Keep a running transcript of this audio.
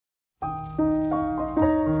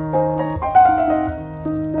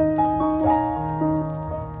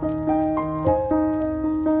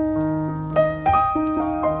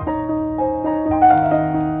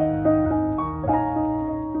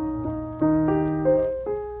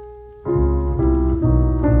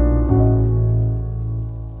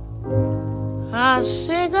a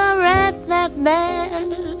cigarette that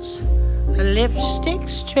bears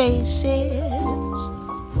lipstick's traces,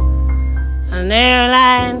 an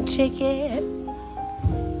airline ticket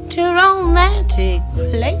to romantic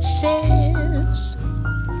places,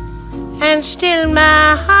 and still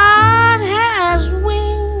my heart has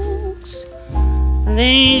wings.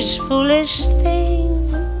 These foolish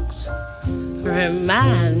things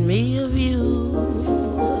remind me of you.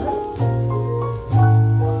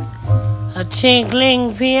 A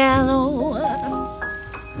tinkling piano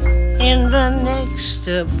in the next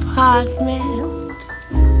apartment,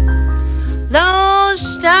 those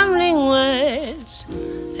stumbling words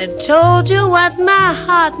that told you what my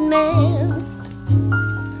heart meant,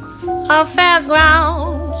 a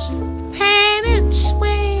fairgrounds painted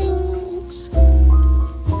swings.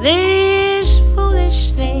 These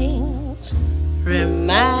foolish things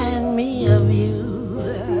remind me of you.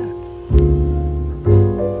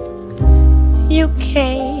 You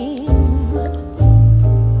came,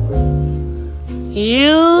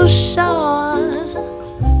 you saw,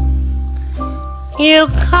 you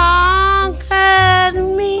conquered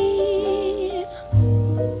me.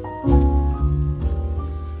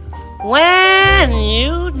 When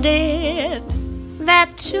you did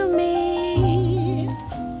that to me,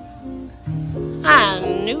 I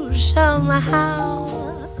knew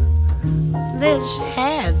somehow this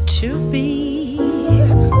had to be.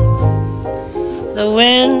 The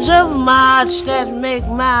winds of March that make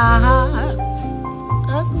my heart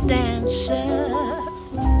a dancer,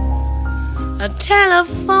 a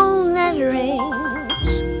telephone that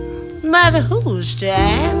rings, but who's to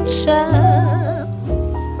answer?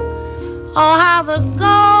 Oh, how the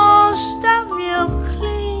ghost of you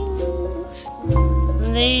clings.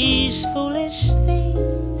 These foolish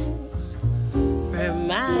things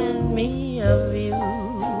remind me of you.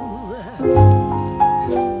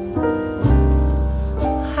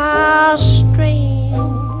 How strange,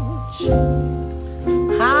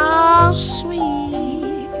 how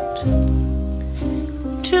sweet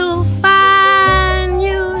to find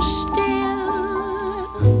you still.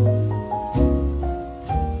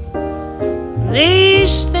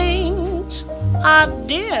 These things are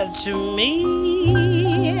dear to me.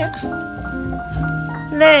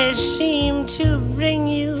 They seem to bring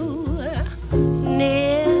you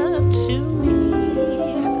near to me.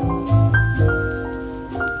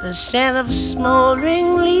 The scent of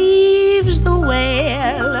smoldering leaves, the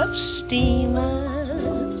wail of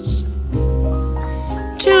steamers,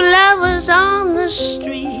 two lovers on the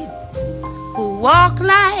street who walk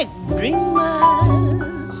like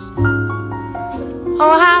dreamers.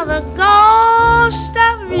 Oh, how the ghost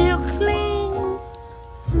of you cling.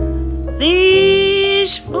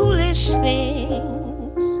 These foolish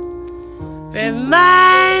things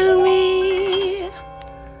remind me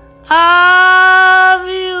of